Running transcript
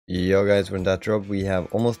Yo guys, we're in that drop. We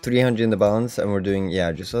have almost 300 in the balance and we're doing,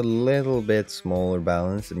 yeah, just a little bit smaller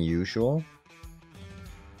balance than usual.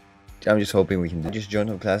 I'm just hoping we can just join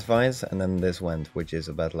some classifieds, and then this went, which is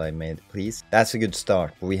a battle I made. Please. That's a good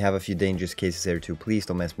start. But we have a few dangerous cases here too. Please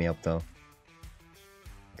don't mess me up though.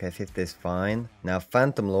 Okay, 50 is fine. Now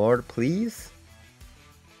Phantom Lord, please.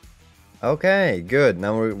 Okay, good.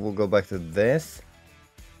 Now we'll go back to this.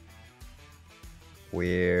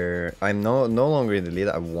 Where I'm no longer in the lead.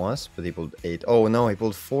 I was, but he pulled 8. Oh no, he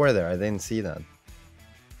pulled 4 there. I didn't see that.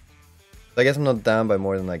 So I guess I'm not down by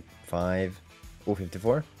more than like 5. Oh,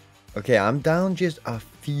 54. Okay, I'm down just a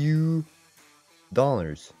few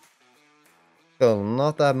dollars. So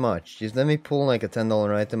not that much. Just let me pull like a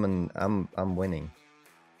 $10 item and I'm winning.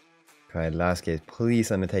 Okay, last case.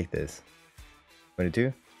 Please let me take this.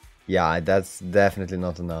 22. Yeah, that's definitely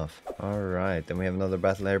not enough. Alright, then we have another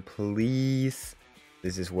battle here. Please.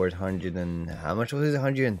 This is worth 100 and... How much was it?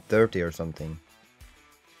 130 or something.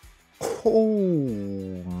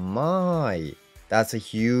 Oh my. That's a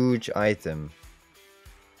huge item.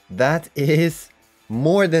 That is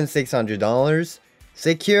more than $600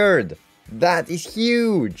 secured. That is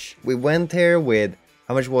huge. We went here with...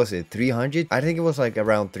 How much was it? 300? I think it was like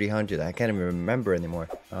around 300. I can't even remember anymore.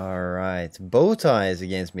 Alright. Bow tie is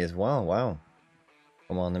against me as well. Wow.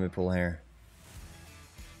 Come on, let me pull here.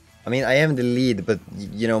 I mean, I am the lead, but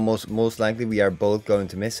you know, most likely we are both going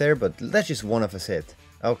to miss here, but let's just one of us hit.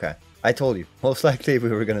 Okay, I told you, most likely we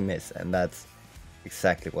were gonna miss, and that's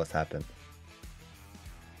exactly what happened.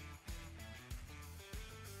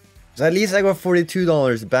 So at least I got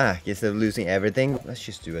 $42 back instead of losing everything. Let's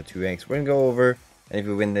just do a 2x. We're gonna go over, and if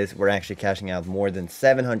we win this, we're actually cashing out more than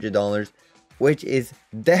 $700, which is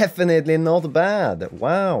definitely not bad.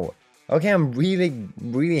 Wow. Okay, I'm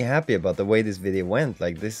really happy about the way this video went.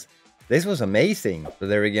 Like this was amazing. So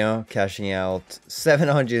there we go, cashing out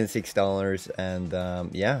 $706,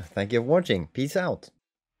 and yeah, thank you for watching. Peace out.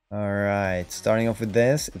 All right, starting off with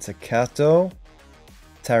this, it's a Kato.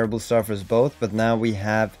 Terrible start for us both, but now we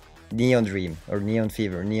have Neon Dream or Neon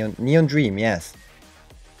Fever, Neon Dream, yes.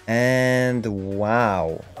 And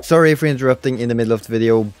wow, sorry for interrupting in the middle of the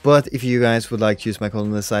video, but if you guys would like to use my code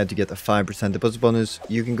on the side to get a 5% deposit bonus,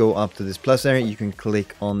 you can go up to this plus area, you can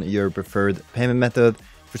click on your preferred payment method.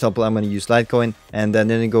 For example, I'm going to use Litecoin, and then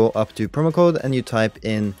you go up to promo code and you type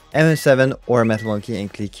in MM7 or Metal Monkey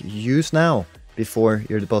and click use now before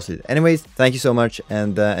your deposit. Anyways, thank you so much,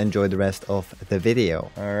 and enjoy the rest of the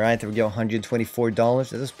video. All right, there we go, $124. Let's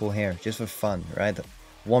just pull here just for fun, right?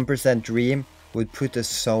 1% dream would put us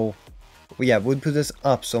so, yeah, would put us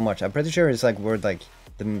up so much. I'm pretty sure it's like worth like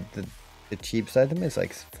the cheapest item is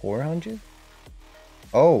like 400.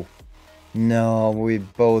 Oh no, we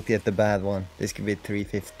both get the bad one. This could be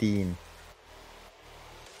 315.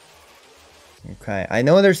 Okay, I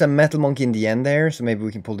know there's a Metal Monkey in the end there, so maybe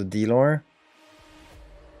we can pull the D-Lore.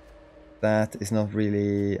 That is not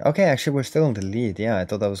really... Okay, actually we're still in the lead. Yeah, I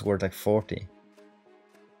thought that was worth like 40.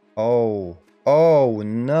 Oh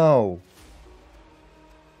no.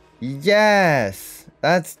 Yes,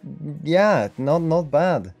 that's, yeah, not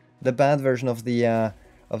bad. The bad version of the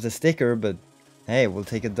sticker, but hey, we'll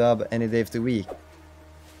take a dub any day of the week.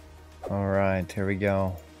 All right, here we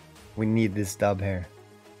go. We need this dub here.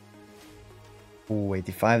 Ooh,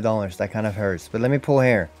 $85. That kind of hurts, but let me pull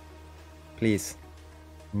here, please.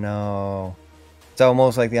 No, it's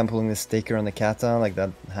almost like I'm pulling the sticker on the kata. Like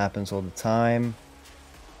that happens all the time.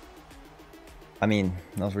 I mean,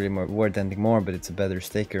 not really worth anything more, but it's a better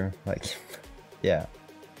sticker. Like, yeah.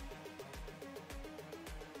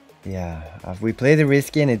 Yeah, we played it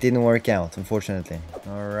risky and it didn't work out, unfortunately.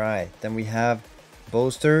 Alright, then we have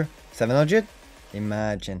Boaster, 700?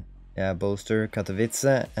 Imagine. Yeah, Boaster,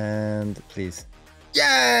 Katowice, and please.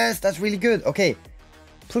 Yes, that's really good. Okay,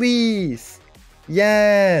 please.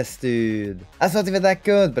 Yes, dude. That's not even that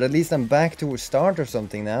good, but at least I'm back to a start or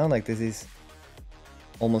something now. Like, this is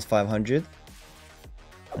almost 500.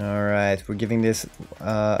 Alright, we're giving this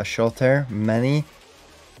a shot here. Many.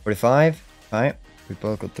 45. Alright, we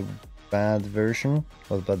both got the bad version.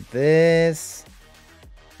 What about this?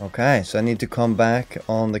 Okay, so I need to come back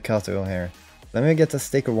on the Kato here. Let me get the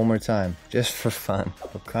sticker one more time, just for fun.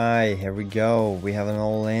 Okay, here we go. We have an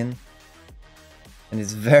all-in. And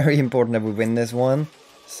it's very important that we win this one.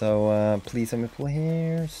 So please let me pull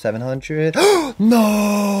here. 700.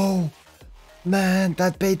 No! Man,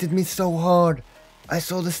 that baited me so hard. I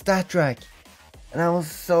saw the stat track and I was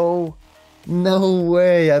so... No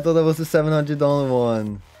way, I thought that was the $700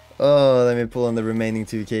 one. Oh, let me pull on the remaining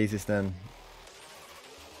 2 cases then.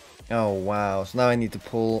 Oh wow, so now I need to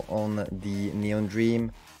pull on the Neon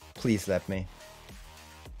Dream. Please let me.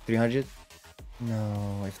 300?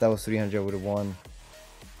 No, if that was 300 I would have won.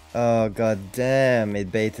 Oh god damn,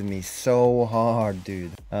 it baited me so hard,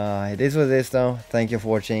 dude. It is what it is though. Thank you for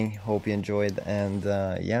watching, hope you enjoyed, and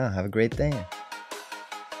yeah, have a great day.